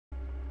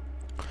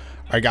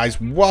Alright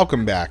guys,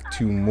 welcome back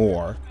to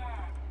more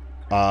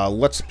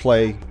Let's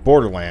Play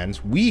Borderlands.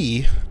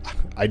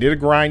 I did a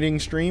grinding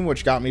stream,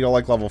 which got me to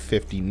like level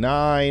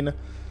 59,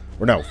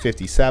 or no,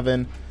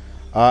 57.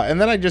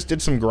 And then I just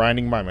did some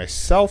grinding by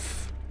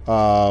myself,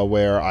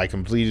 where I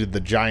completed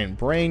the giant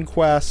brain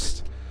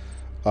quest,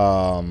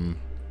 and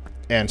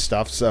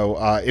stuff.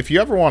 So, if you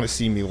ever want to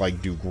see me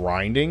like do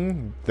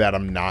grinding that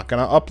I'm not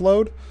gonna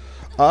upload,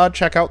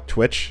 check out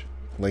Twitch.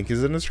 Link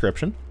is in the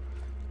description.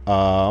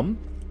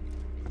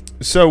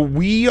 So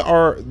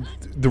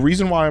the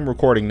reason why I'm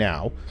recording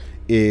now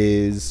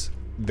is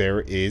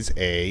there is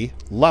a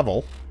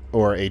level,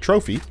 or a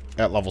trophy,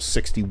 at level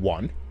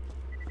 61.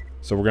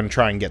 So we're going to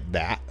try and get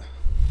that.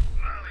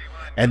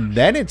 And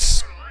then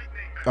it's,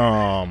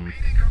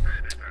 Chromorax.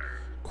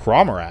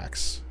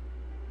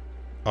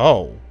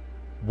 Oh.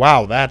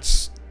 Wow,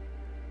 that's...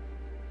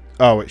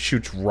 Oh, it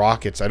shoots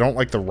rockets. I don't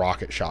like the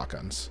rocket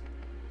shotguns.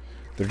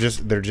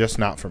 They're just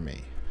not for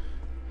me.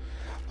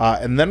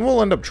 And then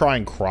we'll end up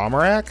trying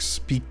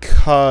Chromorax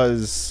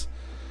because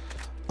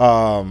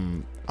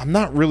I'm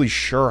not really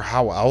sure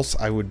how else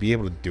I would be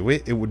able to do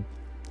it. It would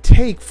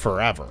take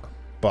forever,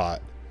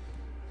 but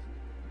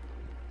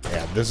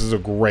yeah, this is a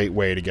great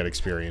way to get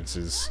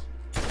experiences.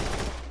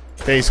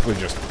 Basically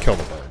just kill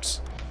the birds.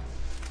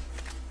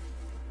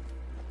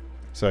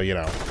 So, you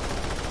know,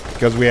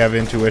 because we have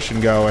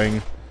intuition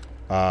going,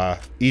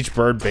 each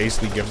bird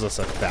basically gives us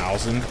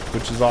 1,000,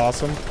 which is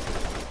awesome.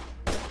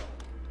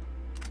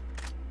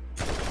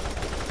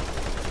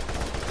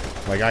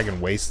 Like, I can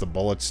waste the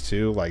bullets,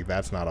 too. Like,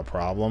 that's not a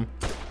problem.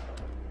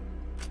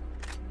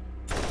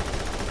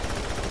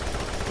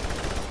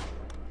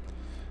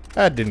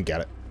 I didn't get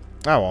it.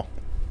 Oh, well.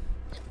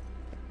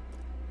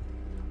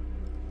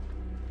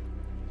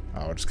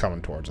 Oh, it's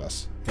coming towards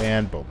us.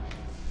 And boom.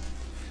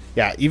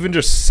 Yeah, even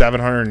just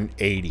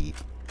 780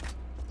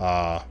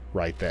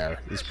 right there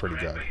is pretty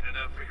good.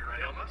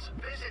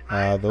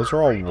 Those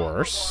are all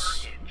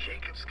worse.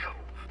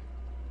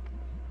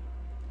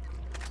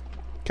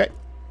 Okay.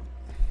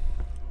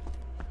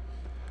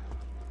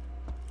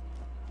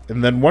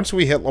 And then once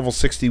we hit level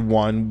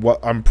 61, what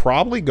I'm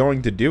probably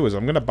going to do is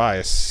I'm going to buy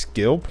a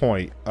skill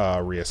point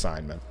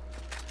reassignment.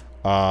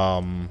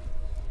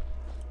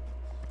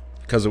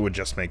 Because it would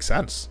just make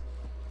sense.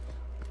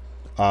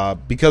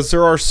 Because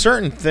there are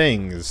certain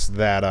things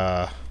that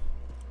I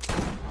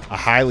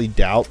highly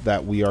doubt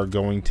that we are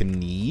going to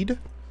need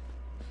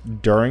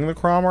during the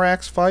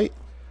Chromorax fight.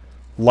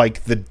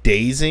 Like the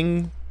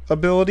dazing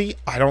ability,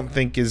 I don't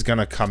think is going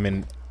to come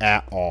in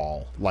at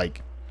all.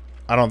 Like,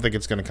 I don't think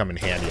it's going to come in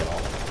handy at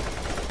all.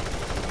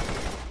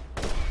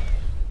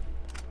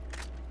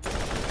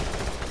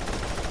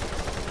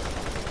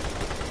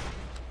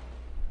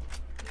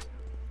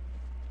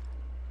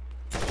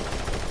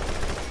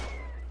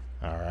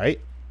 Alright.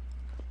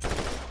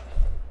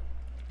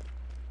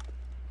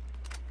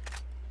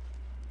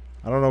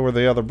 I don't know where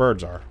the other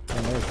birds are.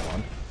 Oh, there's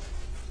one.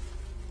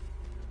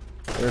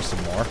 There's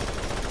some more.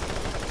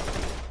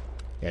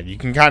 Yeah, you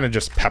can kind of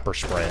just pepper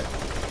spray it.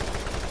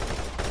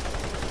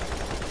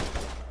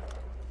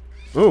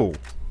 Ooh.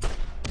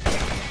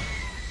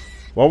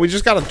 Well, we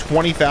just got a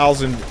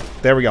 20,000...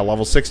 There we go,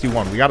 level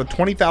 61. We got a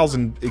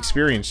 20,000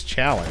 experience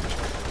challenge,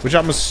 which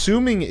I'm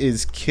assuming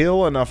is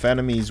kill enough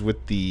enemies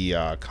with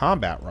the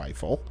combat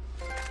rifle.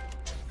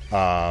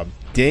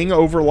 Ding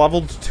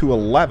overleveled to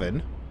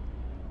 11.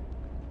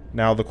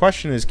 Now, the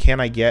question is,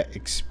 can I get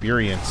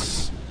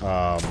experience?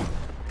 Yeah,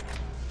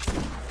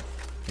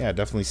 it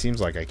definitely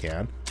seems like I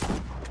can.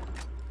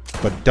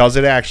 But does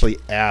it actually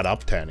add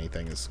up to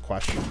anything is the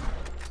question.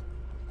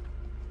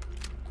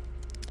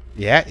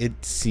 Yeah,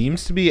 it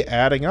seems to be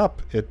adding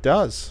up. It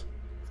does.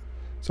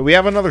 So we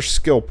have another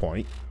skill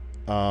point.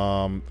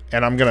 And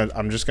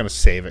I'm just gonna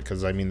save it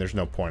because I mean there's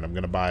no point. I'm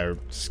gonna buy a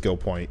skill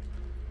point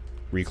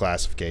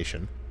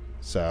reclassification.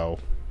 So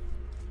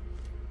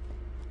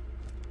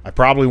I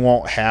probably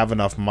won't have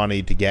enough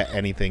money to get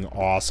anything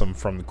awesome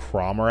from the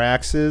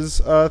Chromorax's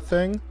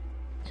thing.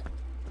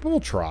 But we'll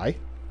try.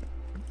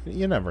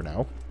 You never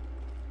know.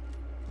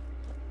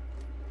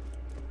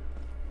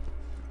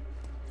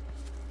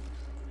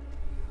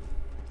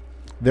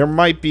 There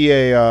might be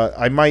a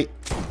I might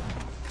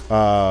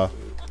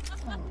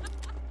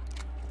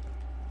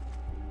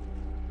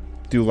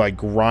do like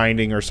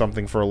grinding or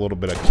something for a little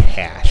bit of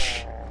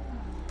cash.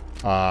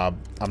 I'm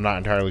not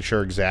entirely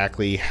sure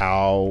exactly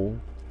how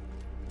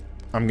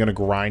I'm gonna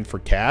grind for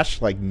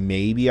cash. Like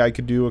maybe I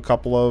could do a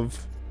couple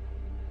of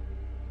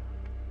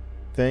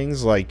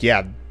things. Like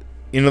yeah,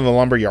 Into the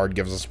Lumberyard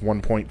gives us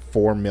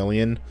 1.4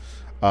 million.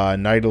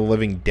 Night of the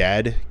Living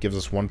Dead gives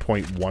us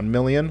 1.1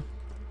 million.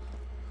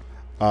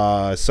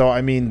 So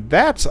I mean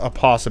that's a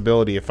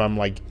possibility if I'm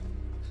like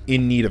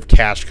in need of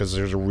cash because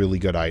there's a really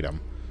good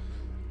item.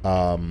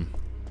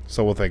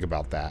 So we'll think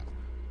about that.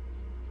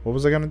 What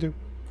was I gonna do?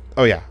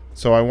 Oh yeah.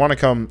 So I want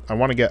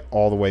to get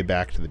all the way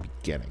back to the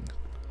beginning.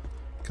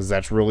 Because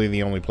that's really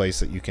the only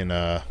place that you can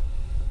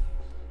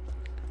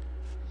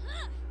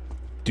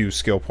do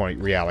skill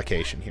point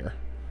reallocation here.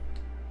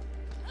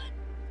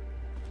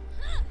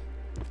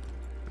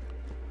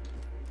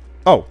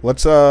 Oh,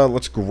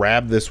 let's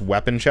grab this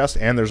weapon chest,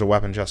 and there's a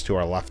weapon chest to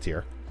our left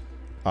here.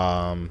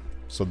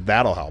 So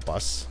that'll help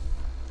us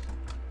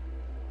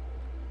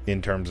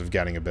in terms of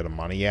getting a bit of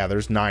money. Yeah,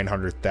 there's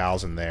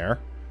 900,000 there.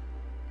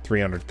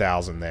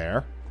 300,000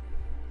 there.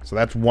 So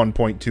that's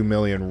 1.2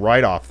 million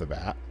right off the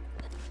bat.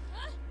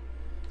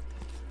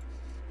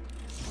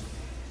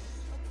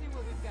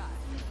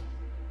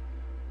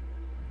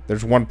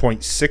 There's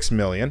 1.6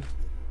 million.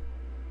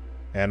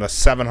 And a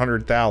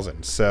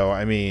 700,000. So,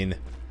 I mean,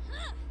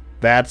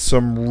 that's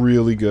some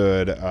really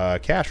good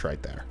cash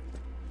right there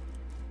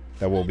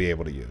that we'll be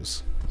able to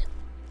use.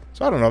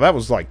 So, I don't know. That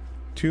was like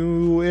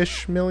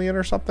 2-ish million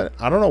or something.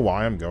 I don't know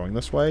why I'm going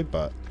this way,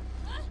 but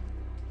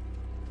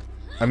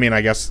I mean,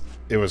 I guess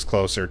it was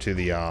closer to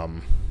the,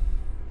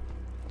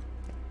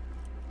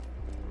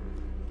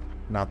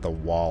 not the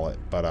wallet,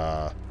 but,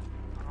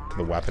 to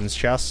the weapons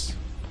chest.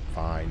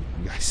 Fine.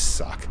 You guys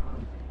suck.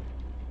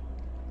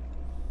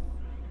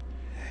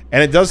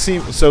 And it does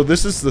seem... So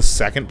this is the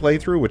second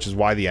playthrough, which is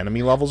why the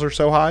enemy levels are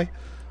so high.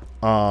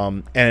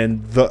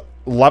 And the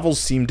levels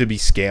seem to be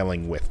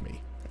scaling with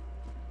me.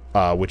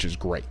 Which is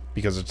great.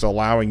 Because it's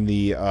allowing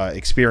the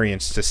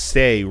experience to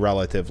stay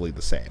relatively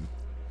the same.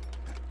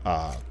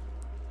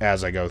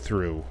 As I go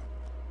through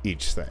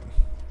each thing.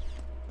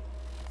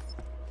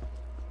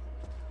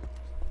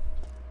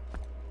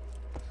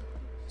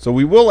 So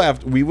we will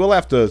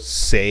have to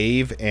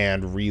save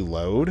and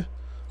reload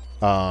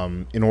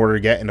in order to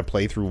get into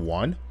playthrough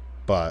 1,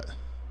 but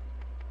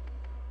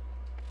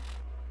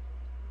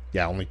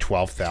yeah, only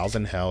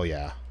 12,000. Hell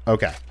yeah.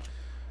 Okay.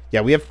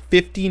 Yeah, we have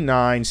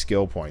 59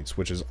 skill points,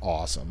 which is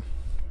awesome.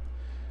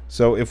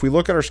 So if we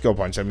look at our skill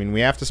points, I mean,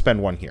 we have to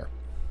spend 1 here.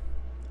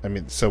 I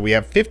mean, so we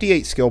have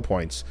 58 skill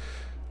points.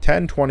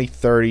 10, 20,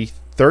 30,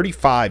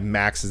 35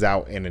 maxes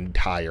out an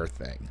entire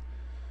thing,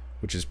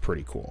 which is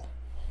pretty cool.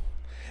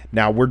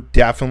 Now, we're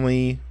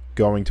definitely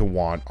going to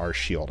want our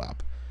shield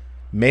up.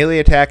 Melee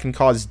attack can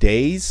cause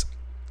daze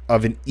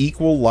of an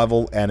equal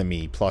level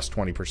enemy plus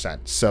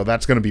 20%. So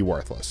that's going to be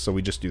worthless. So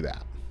we just do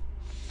that.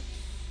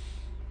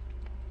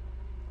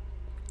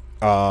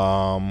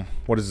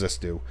 What does this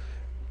do?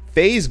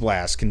 Phase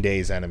Blast can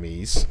daze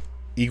enemies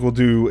equal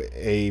to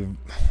a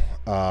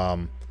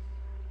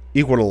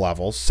equal to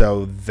level.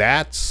 So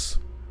that's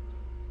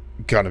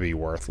going to be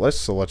worthless.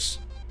 So let's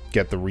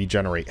get the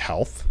regenerate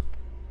health.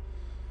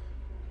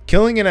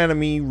 Killing an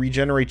enemy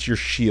regenerates your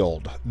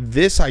shield.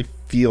 This, I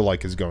feel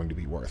like, is going to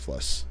be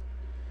worthless.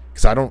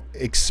 Because I don't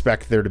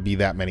expect there to be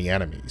that many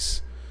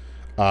enemies.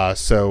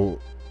 So,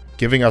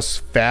 giving us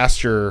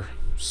faster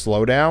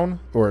slowdown,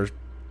 or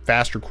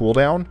faster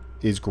cooldown,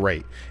 is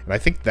great. And I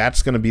think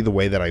that's going to be the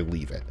way that I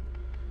leave it.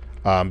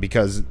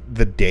 Because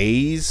the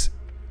days,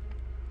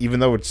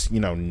 even though it's, you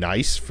know,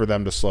 nice for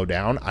them to slow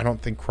down, I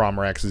don't think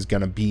Cromarax is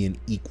going to be an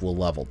equal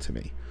level to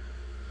me.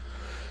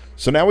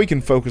 So now we can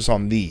focus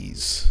on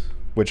these.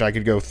 Which I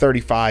could go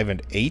 35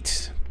 and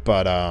 8,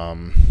 but I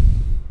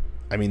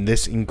mean,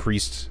 this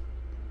increased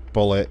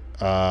bullet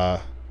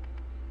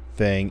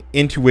thing.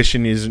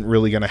 Intuition isn't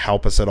really going to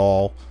help us at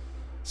all,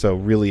 so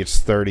really it's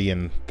 30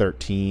 and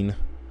 13.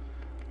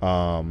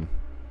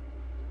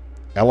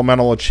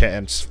 Elemental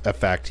chance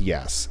effect,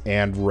 yes,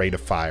 and rate of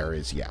fire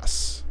is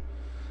yes.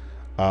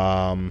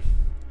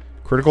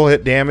 Critical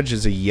hit damage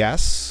is a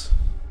yes.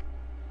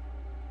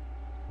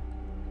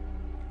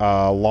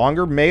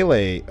 Longer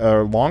melee,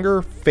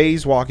 longer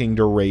phase walking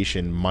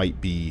duration might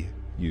be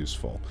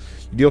useful.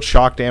 You deal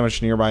shock damage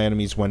to nearby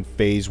enemies when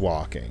phase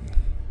walking.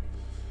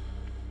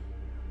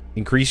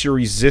 Increase your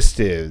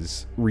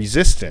resistance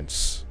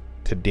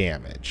to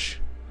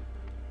damage.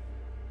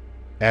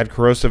 Add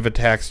corrosive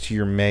attacks to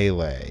your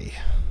melee.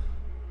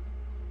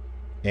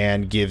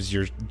 And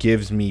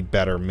gives me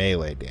better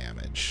melee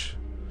damage.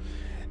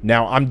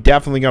 Now, I'm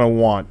definitely going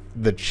to want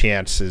the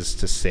chances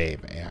to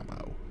save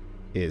ammo,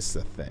 is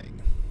the thing.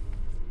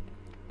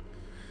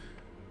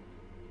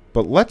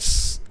 But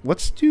let's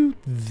do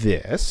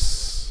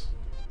this.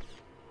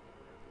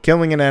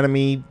 Killing an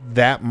enemy,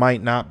 that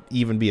might not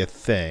even be a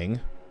thing.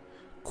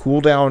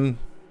 Cooldown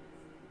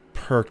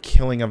per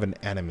killing of an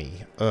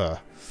enemy. Ugh.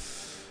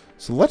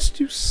 So let's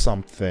do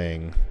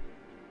something.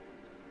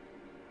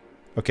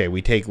 Okay,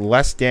 we take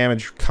less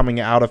damage coming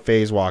out of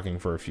phase walking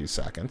for a few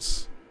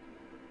seconds.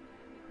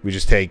 We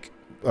just take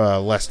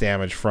less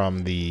damage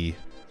from the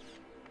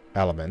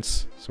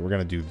elements. So we're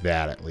going to do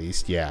that at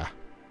least. Yeah.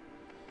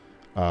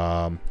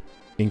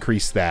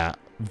 Increase that.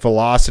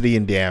 Velocity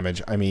and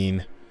damage. I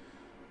mean,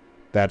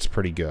 that's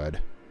pretty good.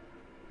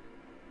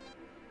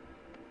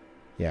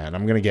 Yeah, and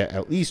I'm going to get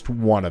at least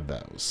one of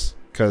those.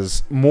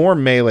 Because more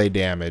melee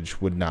damage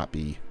would not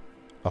be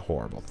a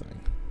horrible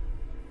thing.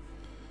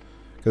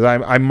 Because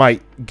I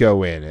might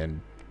go in and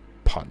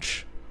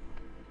punch.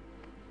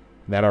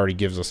 That already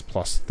gives us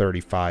plus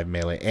 35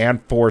 melee.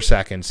 And 4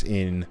 seconds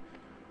in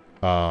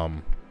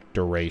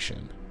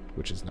duration.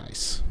 Which is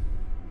nice.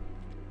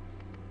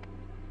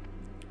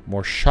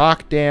 More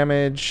shock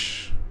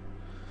damage.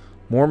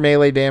 More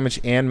melee damage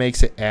and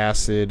makes it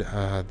acid.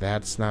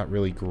 That's not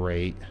really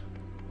great.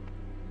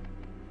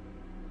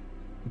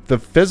 the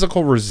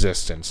physical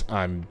resistance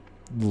I'm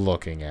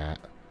looking at.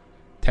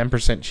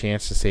 10%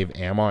 chance to save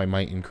ammo. I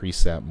might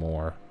increase that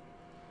more.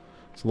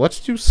 So let's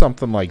do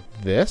something like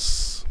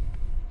this.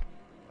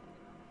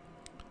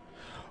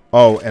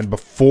 Oh, and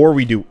before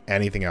we do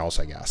anything else,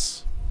 I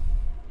guess.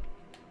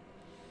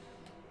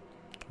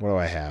 What do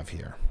I have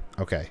here?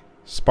 Okay.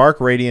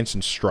 Spark, Radiance,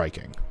 and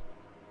Striking.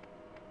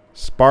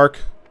 Spark,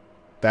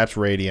 that's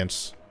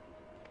Radiance.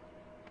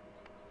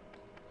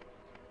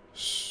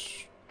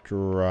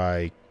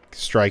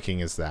 Striking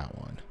is that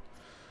one.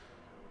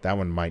 That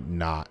one might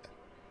not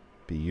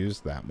be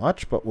used that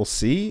much, but we'll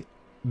see.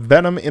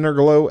 Venom, Inner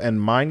Glow, and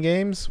Mind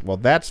Games. Well,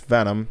 that's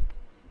Venom,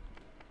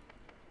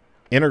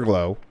 Inner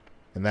Glow,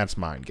 and that's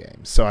Mind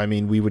Games. So, I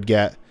mean, we would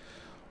get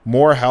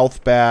more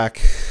health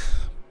back,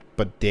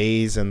 but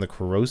Daze and the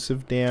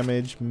corrosive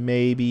damage,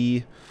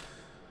 maybe.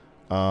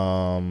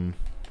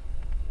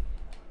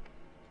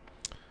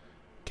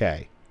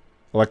 Okay.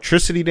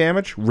 Electricity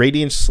damage,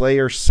 Radiant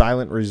Slayer,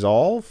 Silent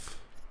Resolve.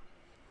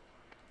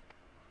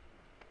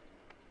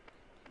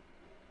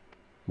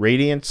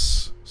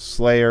 Radiance,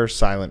 Slayer,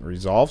 Silent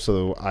Resolve.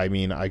 So, I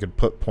mean, I could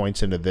put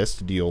points into this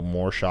to deal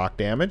more shock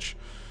damage.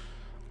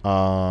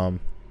 Team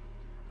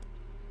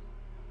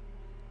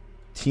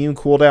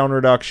cooldown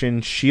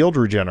reduction, shield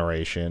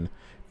regeneration,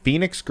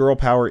 Phoenix, Girl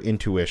Power,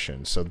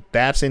 Intuition. So,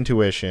 that's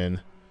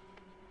Intuition.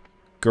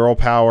 Girl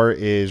Power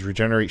is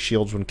regenerate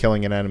shields when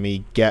killing an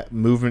enemy, get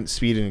movement,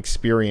 speed, and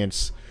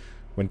experience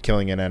when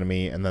killing an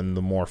enemy, and then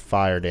the more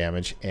fire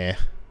damage.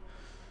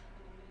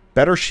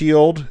 Better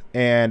shield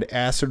and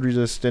acid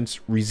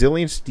resistance,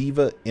 Resilience,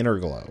 Diva, Inner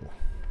Glow.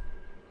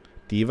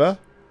 Diva,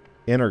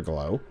 Inner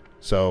Glow.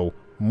 So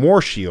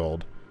more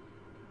shield,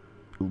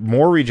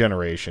 more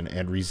regeneration,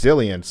 and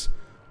resilience,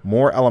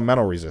 more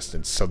elemental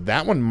resistance. So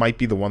that one might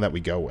be the one that we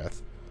go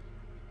with.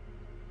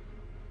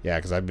 Yeah,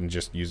 because I've been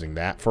just using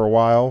that for a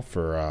while.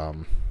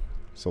 So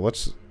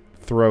let's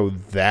throw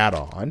that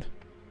on.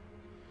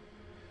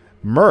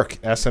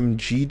 Merc,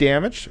 SMG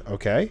damage.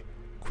 Okay.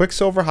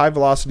 Quicksilver, High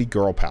Velocity,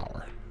 Girl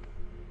Power.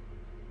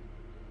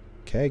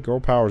 Okay, Girl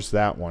Power's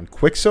that one.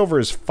 Quicksilver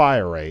is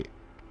Fire Rate.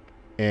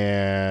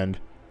 And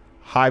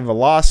High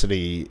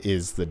Velocity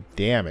is the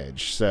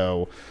damage.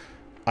 So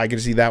I can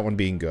see that one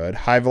being good.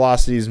 High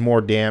Velocity is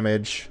more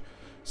damage.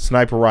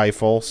 Sniper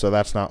Rifle, so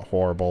that's not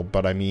horrible.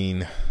 But I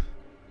mean...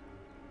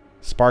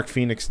 Spark,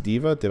 Phoenix,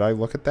 Diva. Did I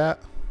look at that?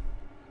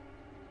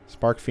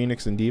 Spark,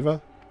 Phoenix, and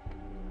Diva.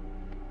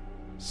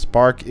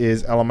 Spark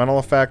is elemental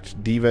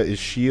effect. Diva is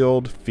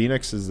shield.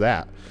 Phoenix is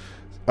that.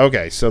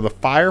 Okay, so the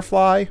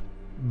Firefly,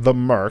 the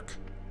Merc,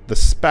 the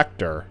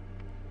Spectre,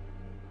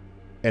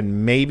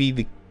 and maybe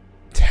the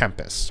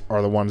Tempest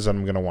are the ones that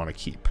I'm going to want to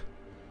keep.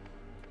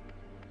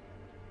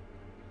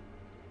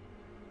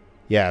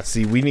 Yeah,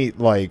 see, we need,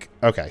 like...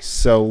 Okay,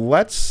 so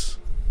let's...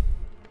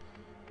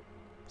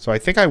 So I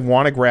think I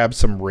want to grab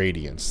some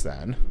Radiance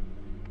then.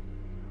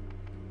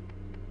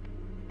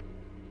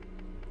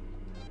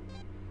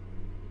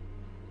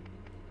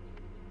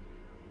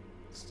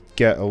 Let's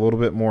get a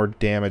little bit more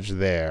damage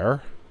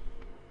there.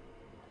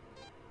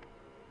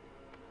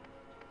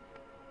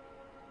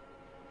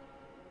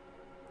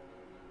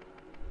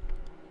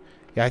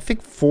 Yeah, I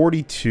think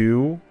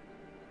 42%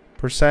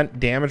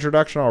 damage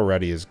reduction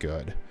already is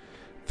good.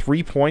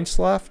 3 points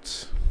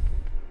left.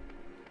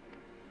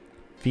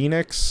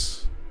 Phoenix...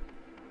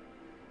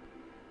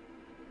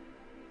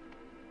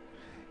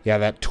 Yeah,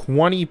 that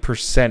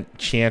 20%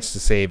 chance to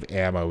save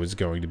ammo is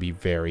going to be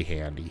very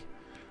handy.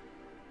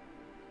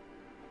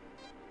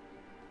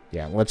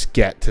 Yeah, let's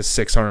get to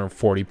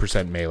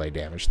 640% melee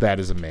damage.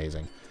 That is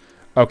amazing.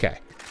 Okay,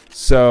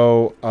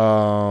 so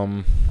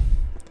I'm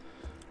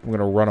going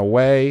to run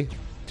away,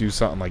 do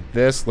something like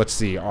this. Let's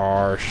see,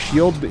 our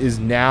shield is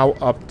now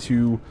up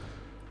to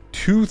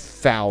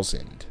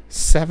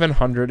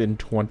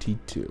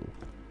 2,722,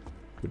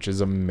 which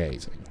is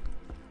amazing.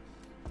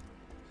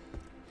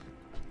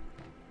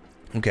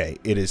 Okay,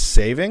 it is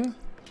saving.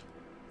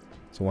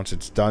 So once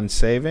it's done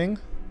saving,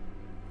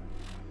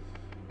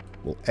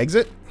 we'll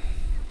exit.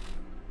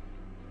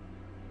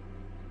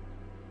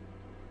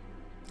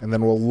 And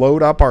then we'll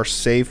load up our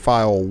save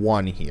file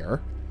 1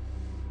 here.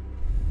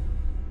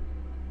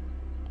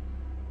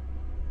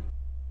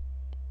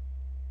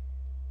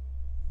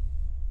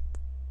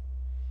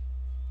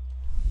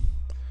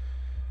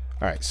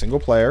 Alright,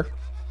 single player.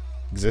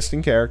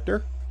 Existing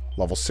character.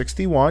 Level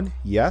 61.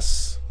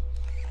 Yes.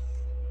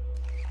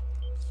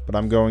 But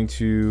I'm going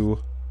to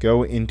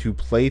go into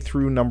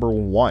playthrough number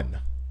 1.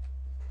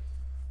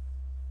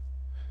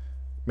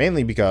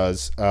 Mainly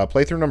because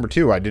playthrough number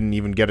 2, I didn't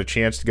even get a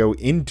chance to go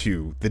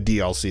into the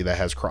DLC that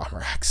has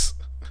Cromrax.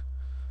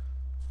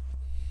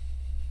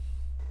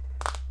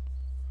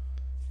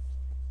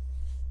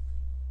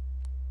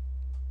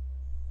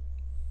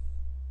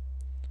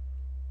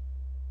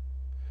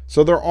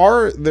 So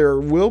there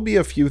will be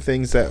a few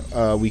things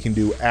that we can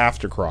do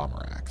after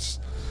Cromrax.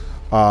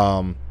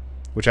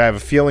 Which I have a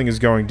feeling is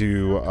going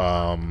to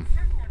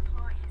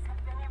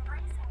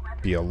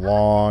be a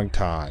long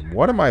time.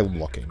 What am I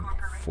looking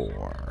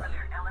for?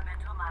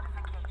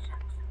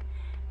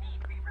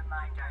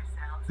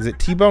 Is it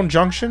T-Bone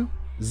Junction?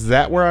 Is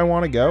that where I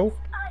want to go?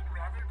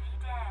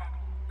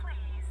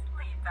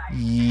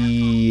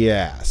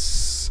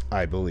 Yes,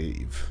 I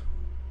believe.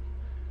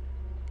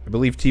 I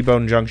believe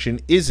T-Bone Junction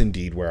is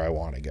indeed where I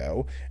want to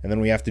go. And then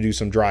we have to do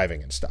some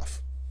driving and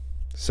stuff.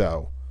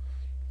 So.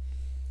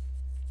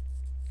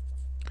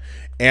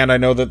 And I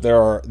know that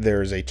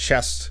there's a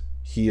chest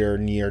here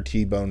near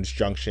T-Bone's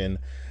Junction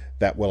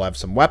that will have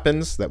some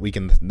weapons that we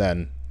can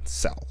then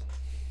sell.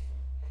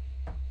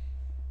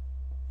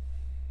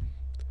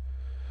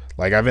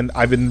 Like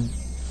I've been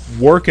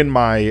working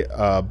my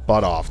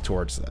butt off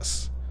towards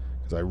this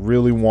because I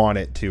really want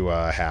it to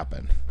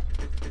happen.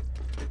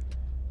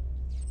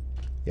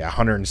 Yeah,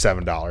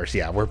 $107.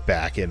 Yeah, we're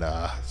back in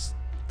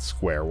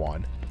square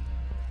one.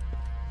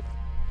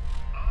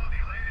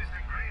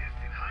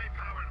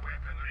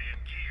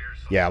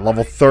 Yeah,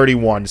 level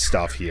 31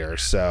 stuff here.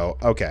 So,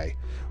 okay.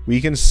 We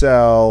can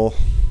sell...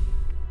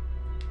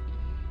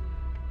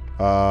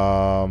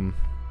 yeah,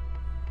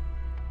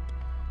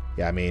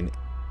 I mean...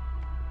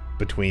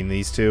 Between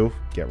these two,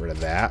 get rid of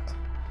that.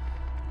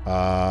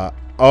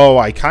 Oh,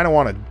 I kind of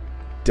want to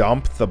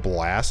dump the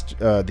blast...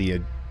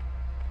 the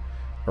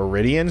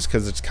Iridians,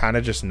 because it's kind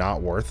of just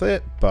not worth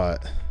it,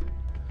 but...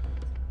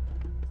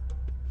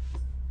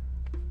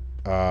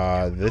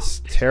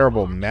 this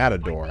terrible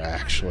Matador,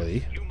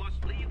 actually...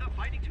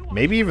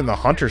 Maybe even the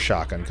Hunter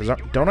shotgun, because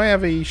don't I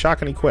have a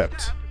shotgun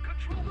equipped?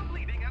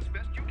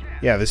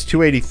 Yeah, this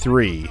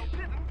 283,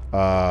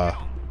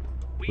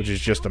 which is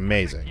just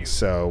amazing.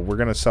 So we're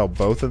going to sell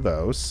both of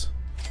those.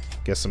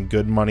 Get some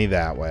good money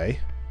that way.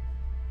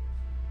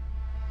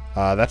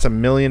 That's $1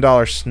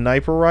 million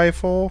sniper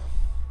rifle.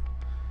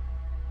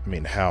 I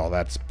mean, hell,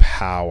 that's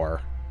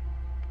power.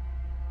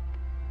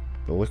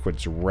 The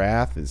Liquid's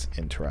Wrath is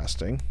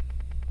interesting.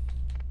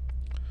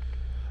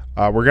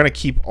 We're going to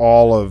keep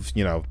all of,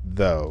 you know,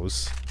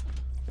 those.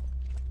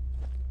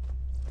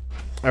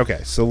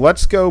 Okay, so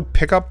let's go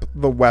pick up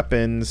the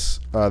weapons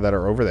that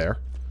are over there.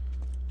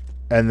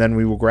 And then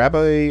we will grab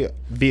a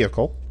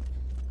vehicle.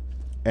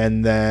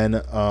 And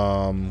then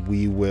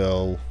we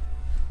will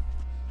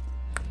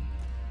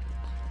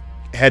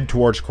head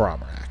towards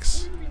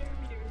Cromrax.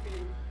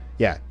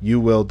 Yeah, you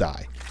will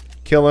die.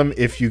 Kill him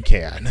if you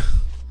can.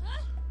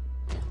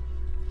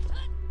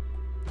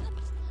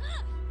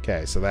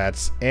 Okay, so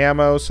that's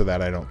ammo, so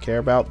that I don't care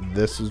about.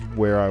 This is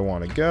where I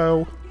want to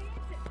go.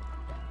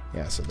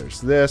 Yeah, so there's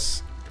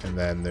this. And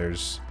then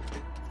there's...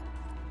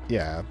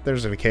 Yeah,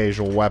 there's an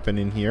occasional weapon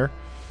in here.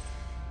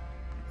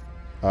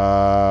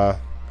 I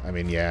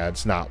mean, yeah,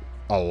 it's not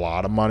a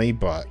lot of money,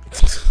 but...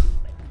 it's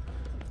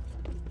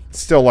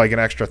still like an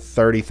extra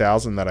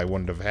 30,000 that I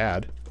wouldn't have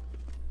had.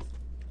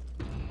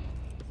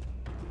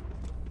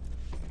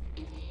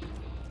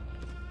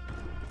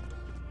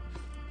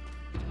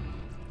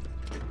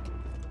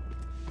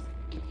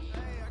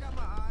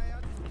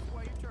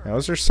 Now,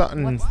 is there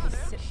something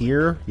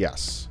here?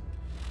 Yes.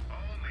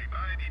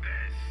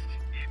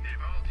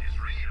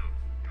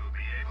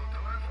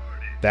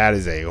 That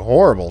is a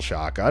horrible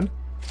shotgun.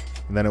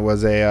 And then it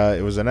was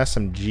an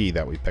SMG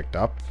that we picked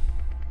up.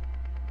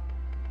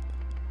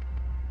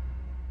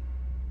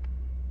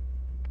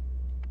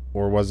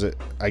 Or was it?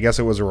 I guess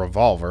it was a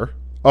revolver.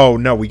 Oh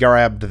no, we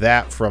grabbed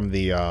that from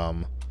the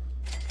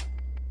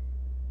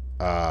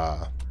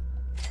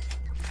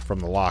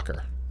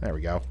locker. There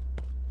we go.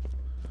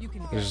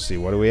 Let's just see,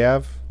 what do we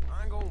have?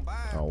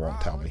 Oh, it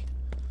won't tell me.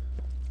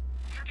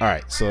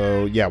 Alright,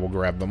 so yeah, we'll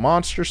grab the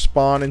monster,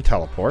 spawn, and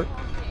teleport.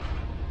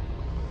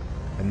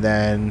 And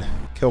then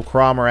kill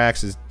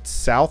Cromrax is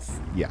south?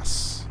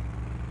 Yes.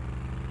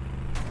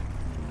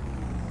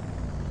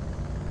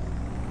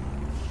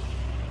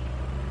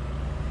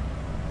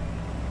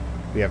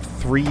 We have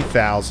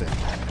 3,000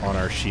 on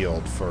our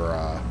shield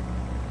for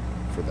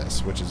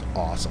this, which is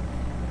awesome.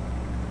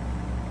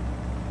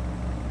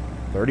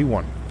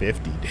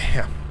 3150,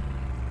 damn.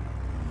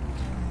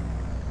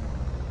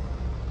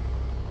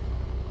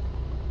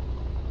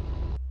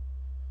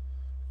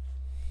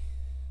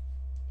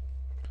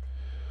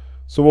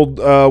 So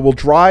we'll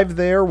drive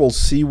there. We'll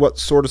see what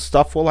sort of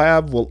stuff we'll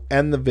have. We'll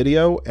end the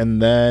video,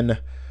 and then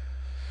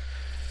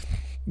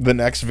the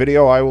next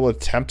video I will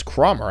attempt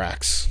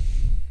Cromrax.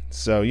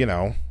 So, you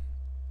know,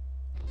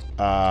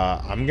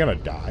 I'm gonna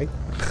die.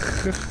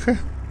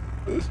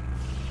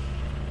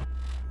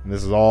 And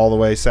this is all the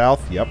way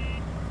south. Yep.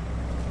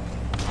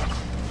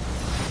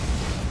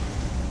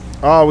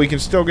 Oh, we can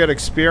still get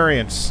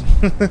experience.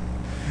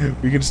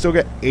 We can still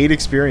get 8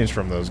 experience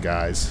from those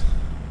guys.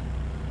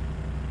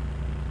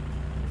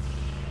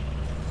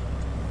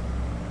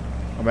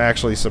 I'm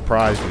actually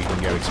surprised we can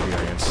get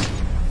experience.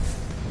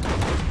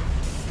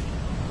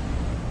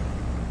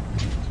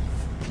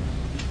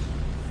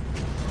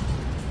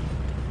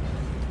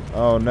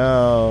 Oh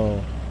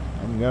no,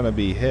 I'm gonna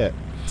be hit.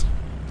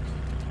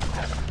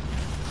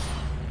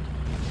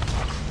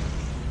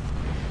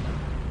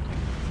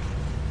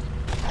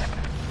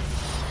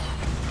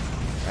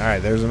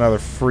 Alright, there's another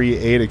free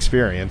 8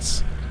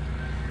 experience.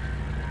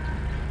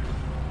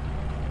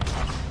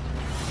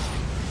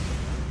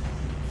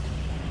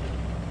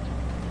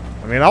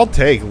 I mean, I'll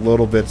take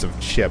little bits of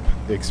chip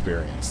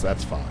experience.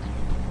 That's fine.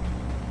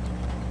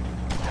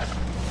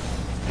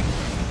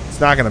 It's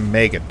not going to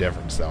make a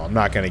difference, though. I'm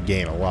not going to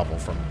gain a level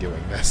from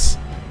doing this.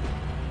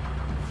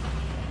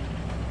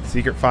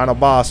 Secret final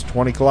boss,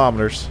 20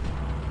 kilometers.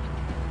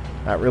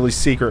 Not really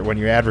secret when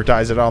you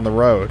advertise it on the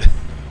road.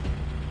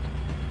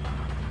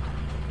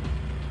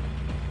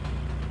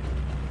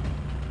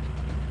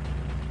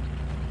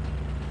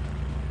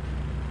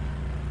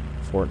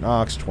 Fort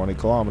Knox, 20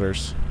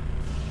 kilometers.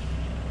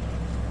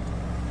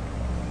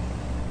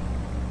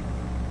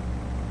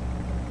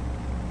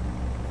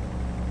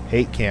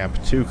 Hate Camp,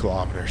 2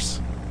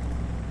 kilometers.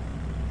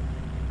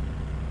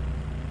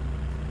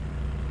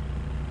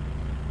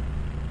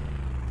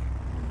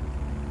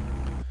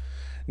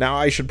 Now,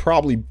 I should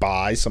probably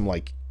buy some,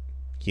 like,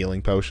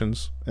 healing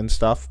potions and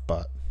stuff,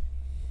 but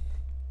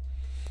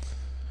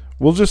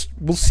we'll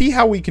see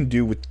how we can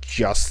do with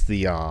just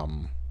the,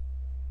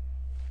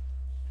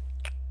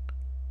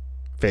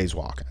 phase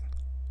walking.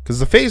 Because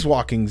the phase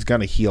walking is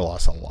going to heal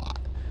us a lot.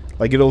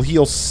 Like, it'll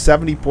heal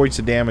 70 points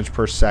of damage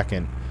per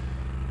second,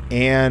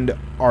 and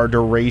our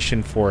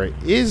duration for it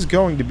is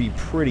going to be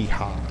pretty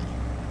high.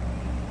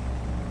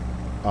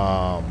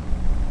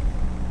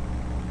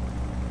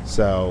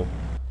 So,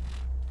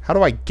 how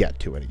do I get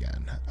to it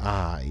again?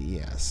 Ah,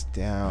 yes.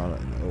 Down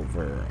and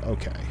over.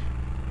 Okay.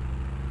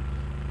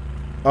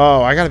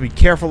 Oh, I gotta be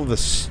careful of the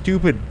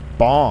stupid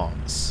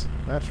bombs.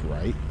 That's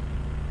right.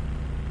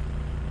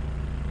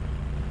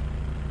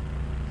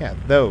 Yeah,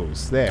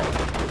 those. There.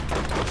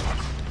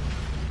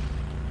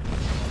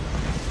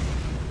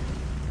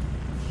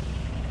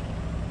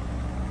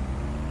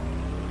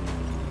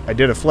 I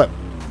did a flip.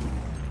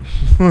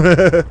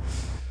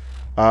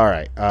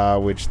 Alright,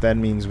 which then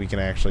means we can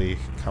actually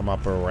come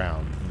up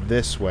around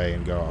this way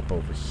and go up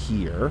over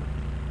here.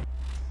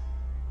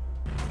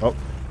 Oh.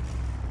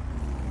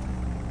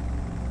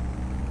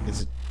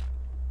 Is it...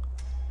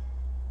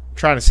 I'm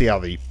trying to see how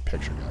the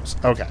picture goes.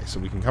 Okay, so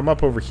we can come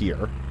up over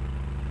here.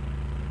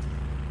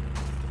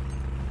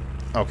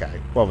 Okay,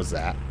 what was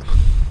that?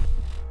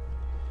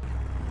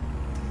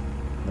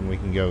 Then we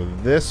can go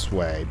this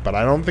way, but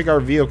I don't think our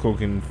vehicle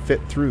can fit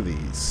through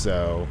these,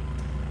 so...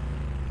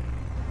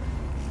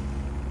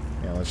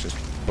 Yeah, let's just,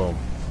 boom.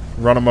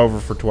 Run them over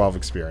for 12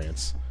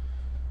 experience.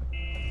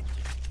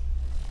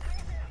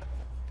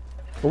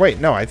 Oh, wait,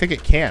 no, I think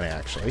it can,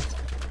 actually.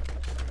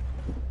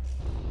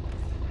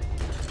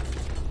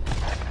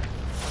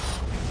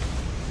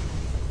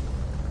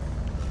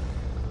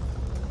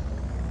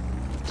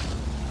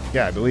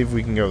 Yeah, I believe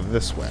we can go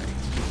this way.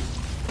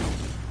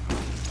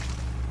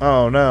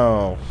 Oh,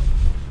 no.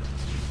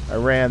 I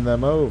ran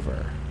them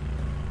over.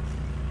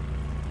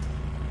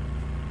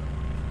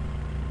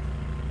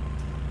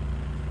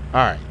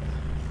 Alright.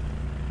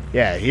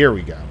 Yeah, here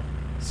we go.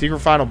 Secret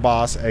final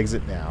boss,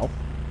 exit now.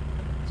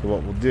 So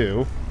what we'll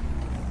do...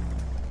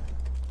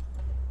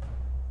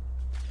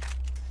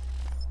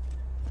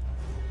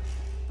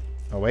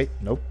 Oh, wait.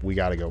 Nope. We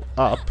gotta go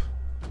up.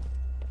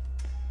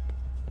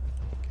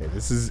 Okay,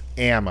 this is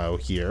ammo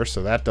here,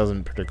 so that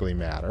doesn't particularly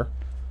matter.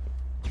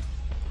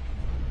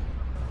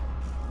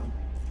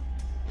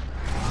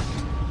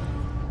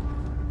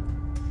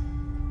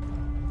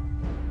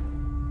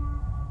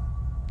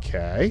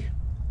 Okay.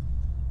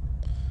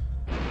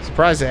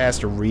 Surprised it has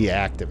to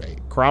reactivate.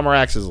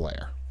 Cromorax's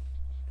lair.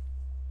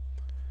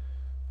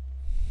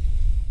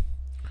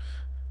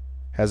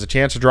 Has a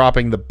chance of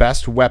dropping the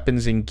best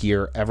weapons and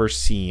gear ever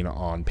seen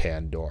on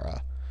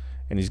Pandora.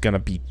 And he's gonna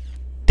be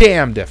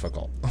damn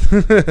difficult.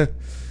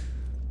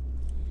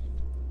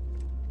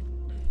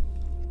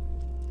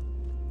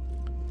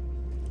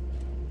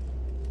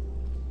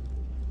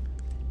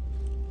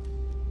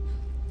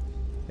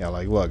 Yeah,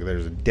 like, look,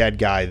 there's a dead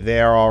guy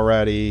there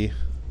already.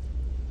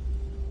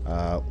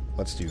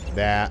 Let's do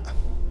that.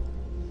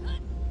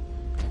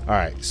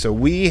 Alright, so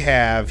we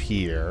have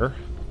here...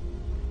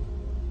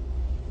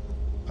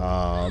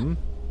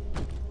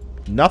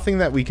 nothing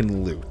that we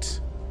can loot.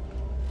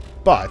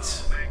 But...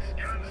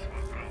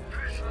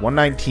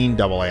 119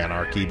 double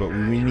anarchy, but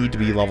we need to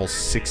be level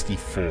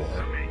 64.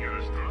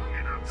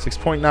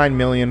 6.9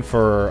 million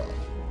for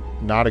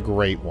not a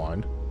great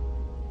one.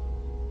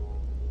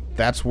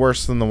 That's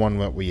worse than the one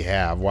that we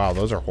have. Wow,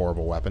 those are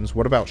horrible weapons.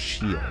 What about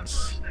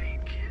shields?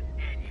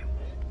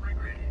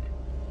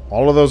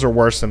 All of those are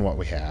worse than what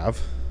we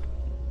have.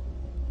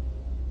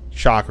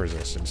 Shock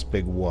resistance,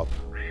 big whoop.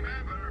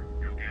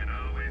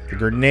 The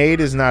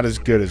grenade is not as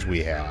good as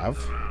we have.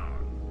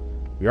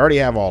 We already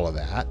have all of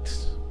that.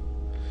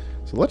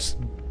 So let's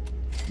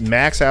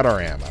max out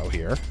our ammo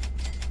here.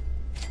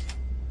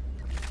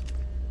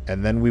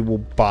 And then we will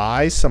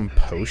buy some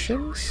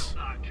potions.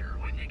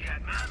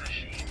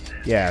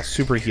 Yeah,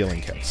 super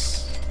healing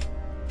kits.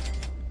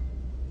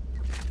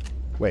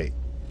 Wait.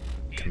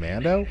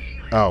 Commando?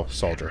 Oh,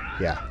 soldier.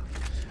 Yeah.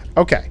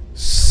 Okay.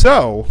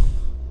 So,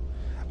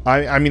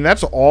 I mean,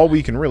 that's all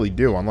we can really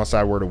do unless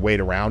I were to wait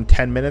around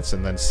 10 minutes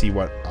and then see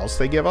what else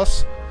they give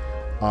us.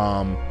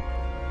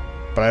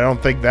 But I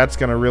don't think that's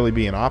going to really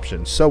be an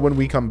option. So when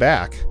we come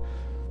back,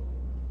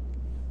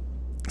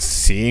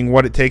 see seeing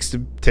what it takes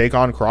to take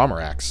on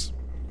Cromorax.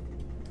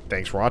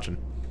 Thanks for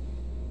watching.